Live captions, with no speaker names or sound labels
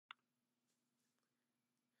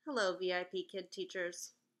Hello, VIPKID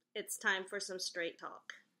teachers. It's time for some straight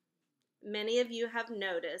talk. Many of you have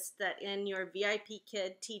noticed that in your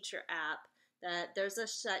VIPKID teacher app that there's a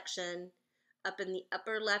section up in the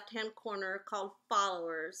upper left-hand corner called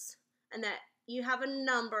followers, and that you have a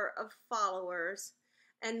number of followers,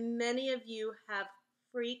 and many of you have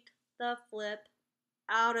freaked the flip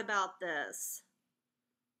out about this.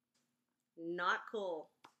 Not cool.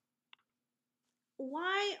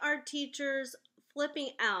 Why are teachers flipping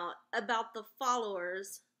out about the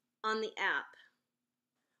followers on the app?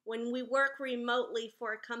 When we work remotely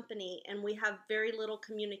for a company and we have very little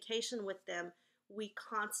communication with them, we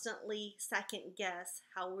constantly second guess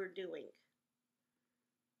how we're doing.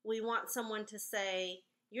 We want someone to say,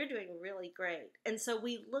 "You're doing really great." And so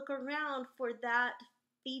we look around for that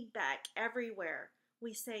feedback everywhere.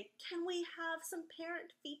 We say, "Can we have some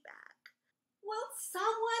parent feedback? Will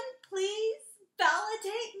someone please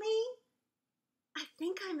validate me? I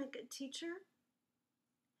think I'm a good teacher.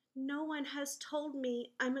 No one has told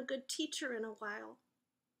me I'm a good teacher in a while.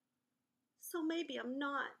 So maybe I'm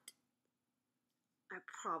not. I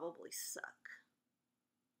probably suck."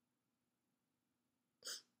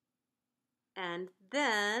 And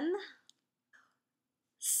then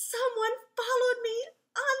someone followed me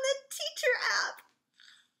on the teacher app.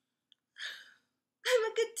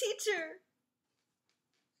 I'm a good teacher.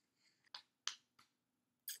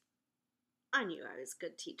 I knew I was a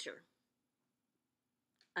good teacher.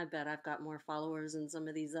 I bet I've got more followers than some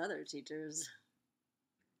of these other teachers.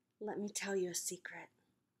 Let me tell you a secret.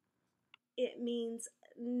 It means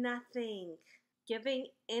nothing. Giving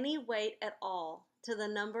any weight at all to the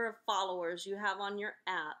number of followers you have on your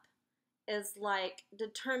app is like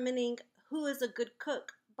determining who is a good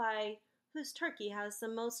cook by whose turkey has the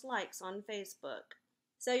most likes on Facebook.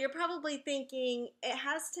 So you're probably thinking it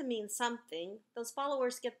has to mean something. Those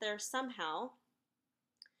followers get there somehow.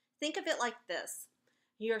 Think of it like this.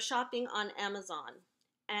 You're shopping on Amazon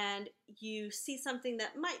and you see something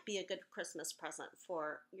that might be a good Christmas present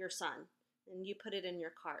for your son, and you put it in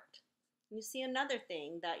your cart. You see another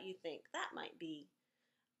thing that you think that might be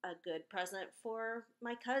a good present for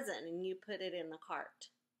my cousin, and you put it in the cart.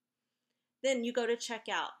 Then you go to check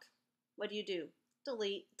out. What do?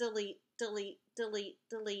 Delete, delete, delete, delete,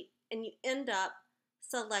 delete, and you end up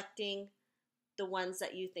selecting the ones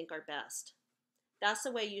that you think are best. That's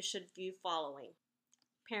the way you should view following.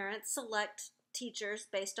 Parents select teachers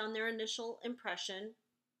based on their initial impression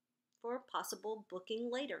for possible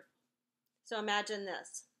booking later. So imagine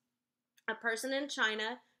this. A person in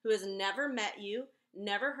China who has never met you,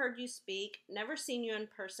 never heard you speak, never seen you in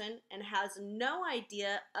person, and has no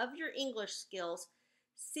idea of your English skills,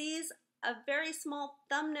 sees a very small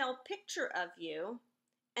thumbnail picture of you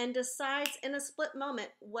and decides in a split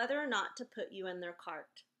moment whether or not to put you in their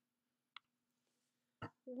cart.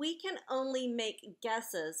 We can only make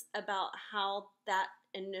guesses about how that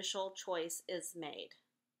initial choice is made.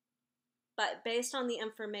 But based on the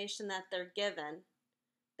information that they're given,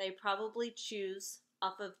 they probably choose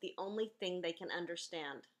off of the only thing they can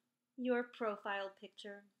understand. Your profile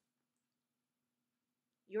picture.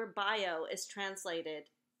 Your bio is translated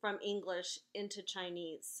from English into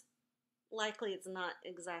Chinese. Likely it's not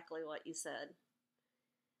exactly what you said.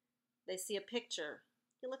 They see a picture.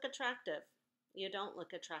 You look attractive. You don't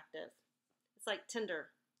look attractive. It's like Tinder.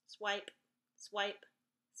 Swipe, swipe,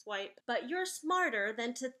 swipe. But you're smarter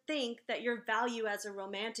than to think that your value as a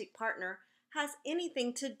romantic partner has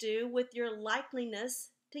anything to do with your likeliness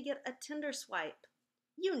to get a Tinder swipe.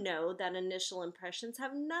 You know that initial impressions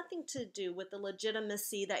have nothing to do with the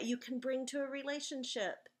legitimacy that you can bring to a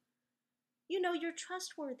relationship. You know you're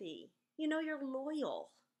trustworthy. You know you're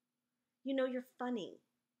loyal. You know you're funny.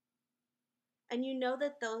 And you know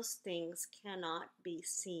that those things cannot be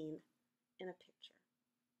seen in a picture.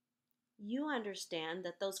 You understand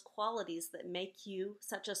that those qualities that make you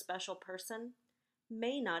such a special person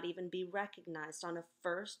may not even be recognized on a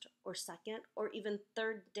first or second or even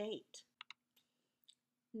third date.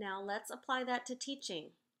 Now let's apply that to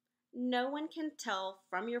teaching. No one can tell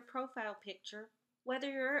from your profile picture whether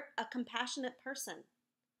you're a compassionate person.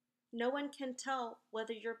 No one can tell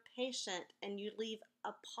whether you're patient and you leave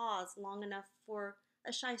a pause long enough for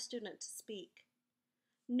a shy student to speak.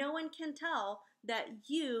 No one can tell that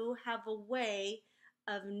you have a way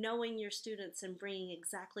of knowing your students and bringing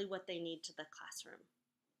exactly what they need to the classroom.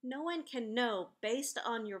 No one can know, based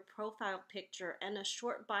on your profile picture and a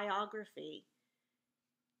short biography,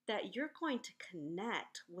 that you're going to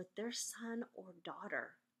connect with their son or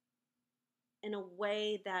daughter in a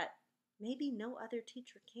way that maybe no other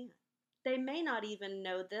teacher can. They may not even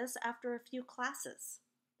know this after a few classes.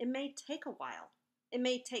 It may take a while. It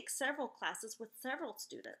may take several classes with several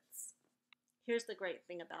students. Here's the great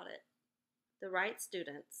thing about it. The right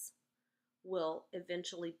students will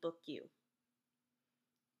eventually book you,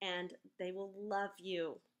 and they will love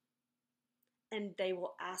you, and they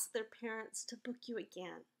will ask their parents to book you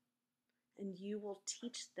again, and you will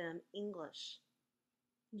teach them English.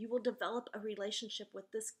 You will develop a relationship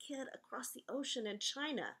with this kid across the ocean in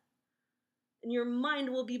China, and your mind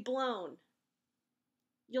will be blown.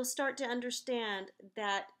 You'll start to understand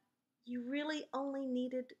that you really only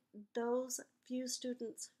needed those few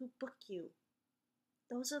students who book you.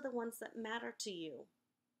 Those are the ones that matter to you.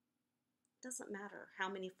 It doesn't matter how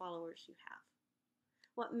many followers you have.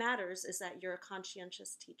 What matters is that you're a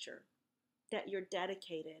conscientious teacher, that you're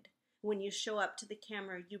dedicated. When you show up to the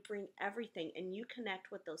camera, you bring everything and you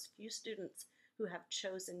connect with those few students who have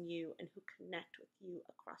chosen you and who connect with you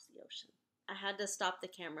across the ocean. I had to stop the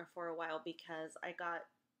camera for a while because I got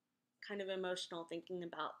kind of emotional thinking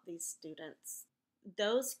about these students.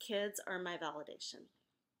 Those kids are my validation.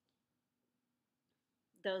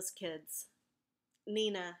 Those kids.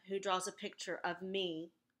 Nina, who draws a picture of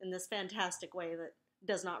me in this fantastic way that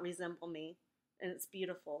does not resemble me, and it's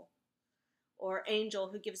beautiful. Or Angel,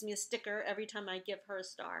 who gives me a sticker every time I give her a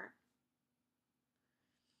star.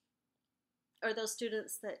 Or those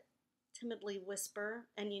students that timidly whisper,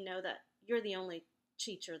 and you know that you're the only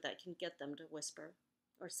teacher that can get them to whisper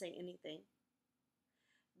or say anything.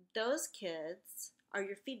 Those kids are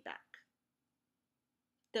your feedback.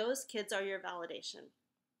 Those kids are your validation.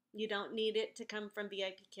 You don't need it to come from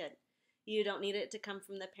VIPKID. You don't need it to come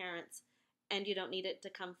from the parents, and you don't need it to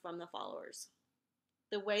come from the followers.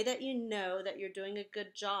 The way that you know that you're doing a good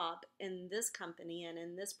job in this company and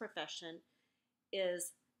in this profession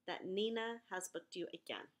is that Nina has booked you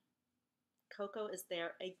again. Coco is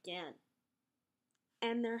there again.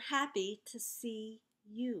 And they're happy to see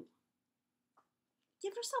you.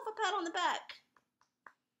 Give yourself a pat on the back.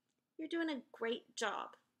 You're doing a great job.